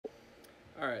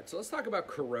All right, so let's talk about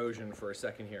corrosion for a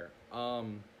second here.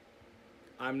 I'm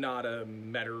not a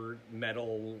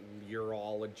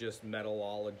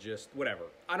metallurologist, whatever.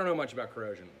 I don't know much about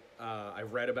corrosion.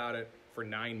 I've read about it for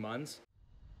 9 months.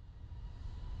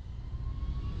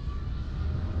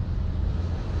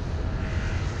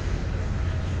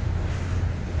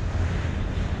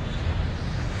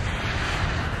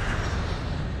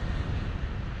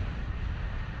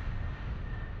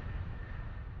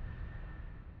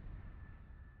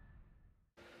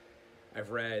 I've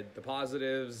read the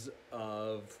positives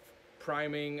of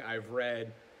priming. I've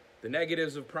read the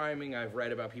negatives of priming. I've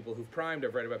read about people who've primed.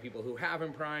 I've read about people who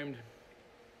haven't primed.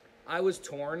 I was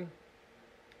torn.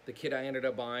 The kit I ended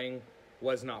up buying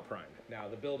was not primed. Now,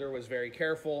 the builder was very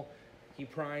careful. He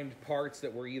primed parts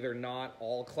that were either not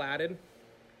all-cladded.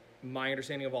 My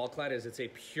understanding of all-clad is it's a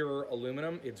pure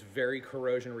aluminum. It's very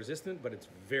corrosion resistant, but it's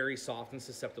very soft and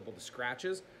susceptible to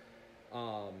scratches.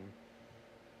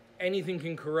 Anything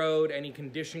can corrode, any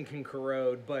condition can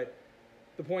corrode, but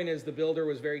the point is the builder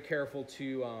was very careful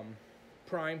to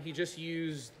prime. He just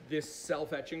used this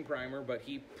self-etching primer, but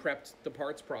he prepped the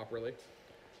parts properly.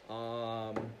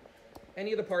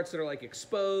 Any of the parts that are like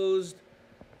exposed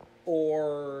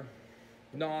or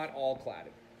not all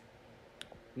cladded.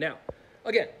 Now,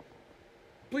 again,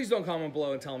 please don't comment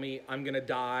below and tell me I'm gonna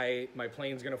die, my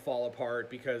plane's gonna fall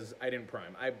apart because I didn't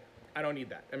prime. I don't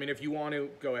need that. I mean, if you want to,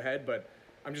 go ahead, but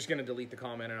I'm just gonna delete the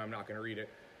comment and I'm not gonna read it.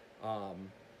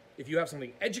 If you have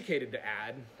something educated to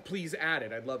add, please add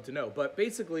it. I'd love to know. But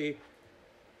basically,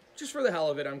 just for the hell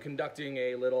of it, I'm conducting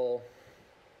a little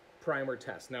primer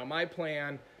test. Now, my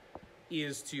plan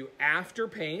is to, after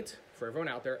paint, for everyone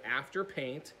out there, after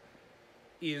paint,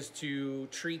 is to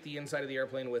treat the inside of the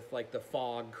airplane with like the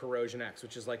fog Corrosion X,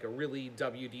 which is like a really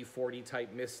WD-40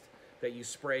 type mist that you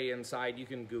spray inside. You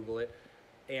can Google it.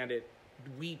 And it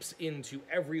weeps into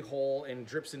every hole and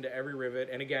drips into every rivet.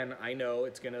 And again, I know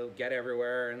it's gonna get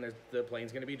everywhere and the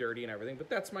plane's gonna be dirty and everything, but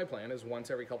that's my plan, is once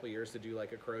every couple of years to do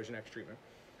like a Corrosion X treatment.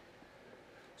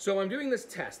 So I'm doing this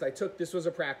test. This was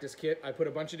a practice kit. I put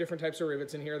a bunch of different types of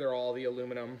rivets in here. They're all the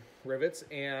aluminum rivets,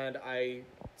 and I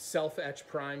self-etch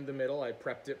primed the middle. I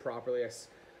prepped it properly. I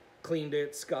cleaned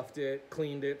it, scuffed it,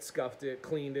 cleaned it, scuffed it,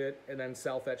 cleaned it, and then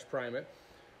self-etch prime it.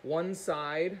 One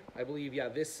side, I believe, yeah,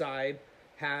 this side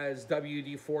has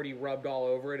WD-40 rubbed all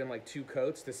over it in like 2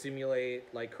 coats to simulate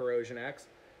like Corrosion X.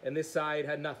 And this side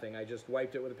had nothing. I just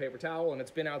wiped it with a paper towel, and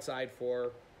it's been outside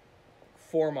for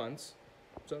 4 months.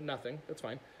 So nothing, that's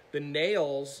fine. The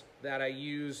nails that I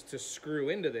used to screw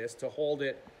into this to hold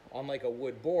it on like a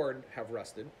wood board have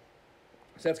rusted.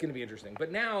 So that's gonna be interesting.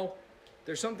 But now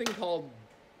there's something called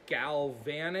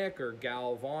galvanic or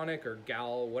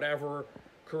whatever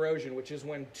corrosion, which is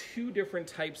when 2 different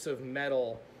types of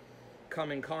metal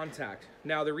come in contact.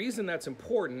 Now, the reason that's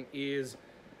important is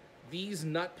these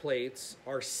nut plates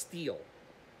are steel.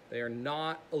 They are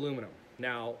not aluminum.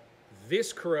 Now,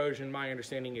 this corrosion, my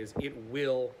understanding is it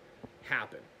will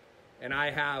happen. And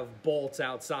I have bolts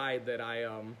outside that I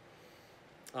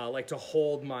like to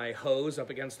hold my hose up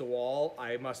against the wall.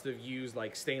 I must have used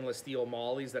like stainless steel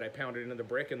mollies that I pounded into the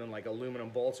brick, and then like aluminum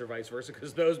bolts or vice versa,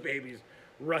 because those babies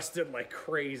rusted like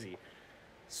crazy.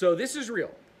 So this is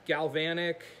real.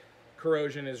 Galvanic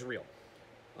corrosion is real.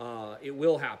 It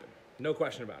will happen, no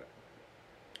question about it.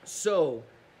 So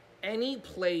any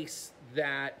place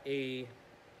that a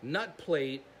nut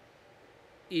plate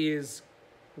is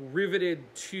riveted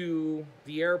to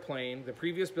the airplane, the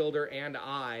previous builder and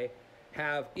I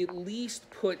have at least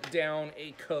put down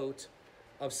a coat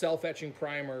of self-etching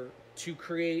primer to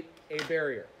create a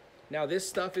barrier. Now, this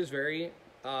stuff is very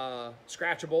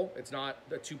scratchable. It's not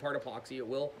a 2-part epoxy. It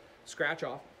will scratch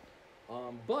off.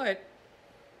 But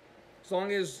as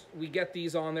long as we get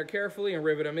these on there carefully and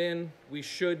rivet them in, we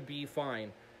should be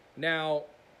fine. Now,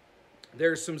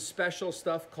 there's some special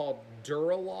stuff called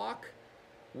Duralock,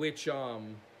 which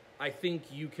I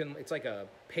think you can, it's like a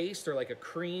paste or like a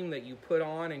cream that you put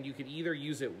on, and you could either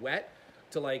use it wet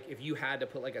to, like, if you had to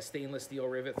put like a stainless steel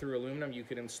rivet through aluminum, you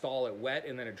could install it wet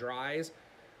and then it dries.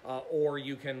 Or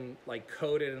you can like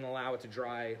coat it and allow it to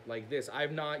dry like this.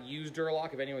 I've not used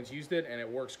Duralock. If anyone's used it and it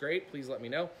works great, please let me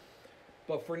know.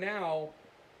 But for now,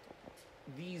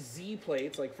 these Z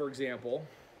plates, like for example,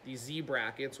 these Z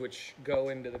brackets, which go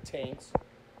into the tanks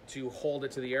to hold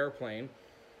it to the airplane,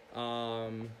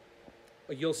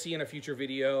 you'll see in a future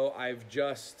video, I've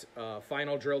just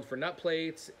final drilled for nut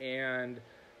plates and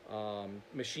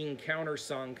machine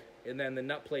countersunk, and then the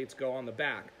nut plates go on the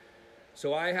back.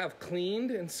 So I have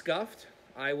cleaned and scuffed.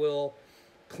 I will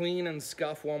clean and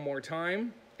scuff one more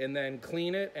time and then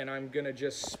clean it, and I'm gonna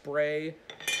just spray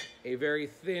a very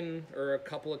thin, or a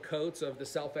couple of coats of the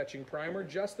self-etching primer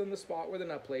just in the spot where the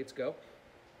nut plates go,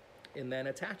 and then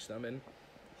attach them. And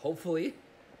hopefully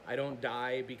I don't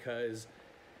die because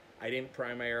I didn't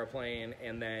prime my airplane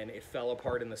and then it fell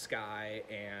apart in the sky,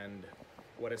 and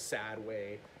what a sad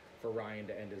way for Ryan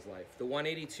to end his life. The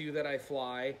 182 that I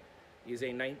fly is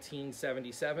a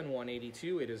 1977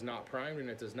 182. It is not primed and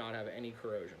it does not have any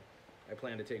corrosion. I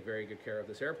plan to take very good care of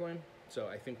this airplane, so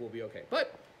I think we'll be okay.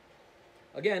 But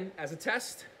again, as a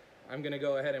test, I'm gonna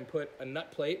go ahead and put a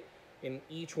nut plate in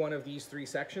each one of these 3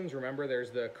 sections. Remember, there's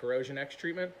the Corrosion X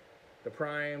treatment, the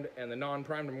primed, and the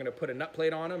non-primed. I'm gonna put a nut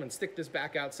plate on them and stick this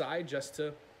back outside just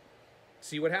to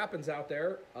see what happens out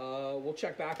there. We'll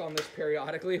check back on this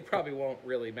periodically. It probably won't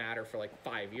really matter for like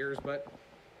 5 years, but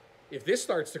if this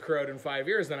starts to corrode in 5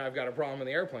 years, then I've got a problem in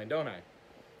the airplane, don't I?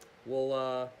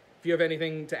 Well, if you have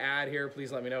anything to add here,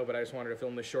 please let me know, but I just wanted to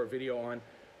film this short video on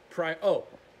prime. Oh,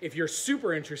 if you're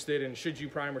super interested in should you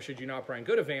prime or should you not prime,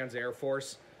 go to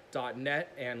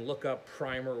vansairforce.net and look up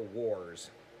Primer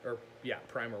Wars. Or, yeah,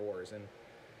 Primer Wars. And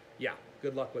yeah,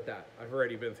 good luck with that. I've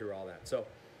already been through all that. So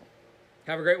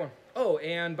have a great one. Oh,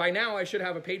 and by now I should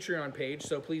have a Patreon page,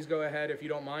 so please go ahead, if you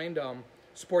don't mind,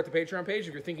 support the Patreon page.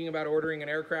 If you're thinking about ordering an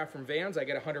aircraft from Vans, I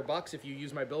get $100 if you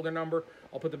use my builder number.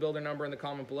 I'll put the builder number in the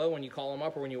comment below. When you call them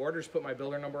up or when you order, just put my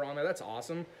builder number on there. That's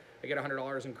awesome. I get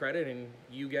 $100 in credit, and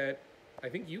you get,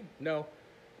 no,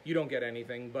 you don't get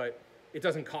anything, but it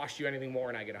doesn't cost you anything more,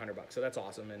 and I get $100. So that's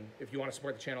awesome. And if you want to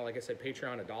support the channel, like I said,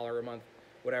 Patreon, $1 a month,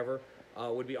 whatever,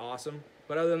 would be awesome.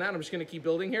 But other than that, I'm just going to keep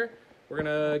building here. We're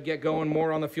going to get going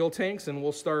more on the fuel tanks, and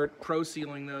we'll start pro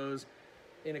sealing those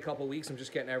in a couple weeks. I'm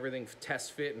just getting everything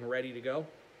test fit and ready to go.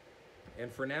 And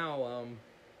for now,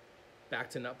 back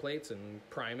to nut plates and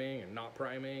priming and not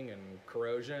priming and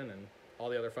corrosion and all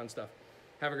the other fun stuff.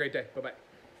 Have a great day. Bye-bye.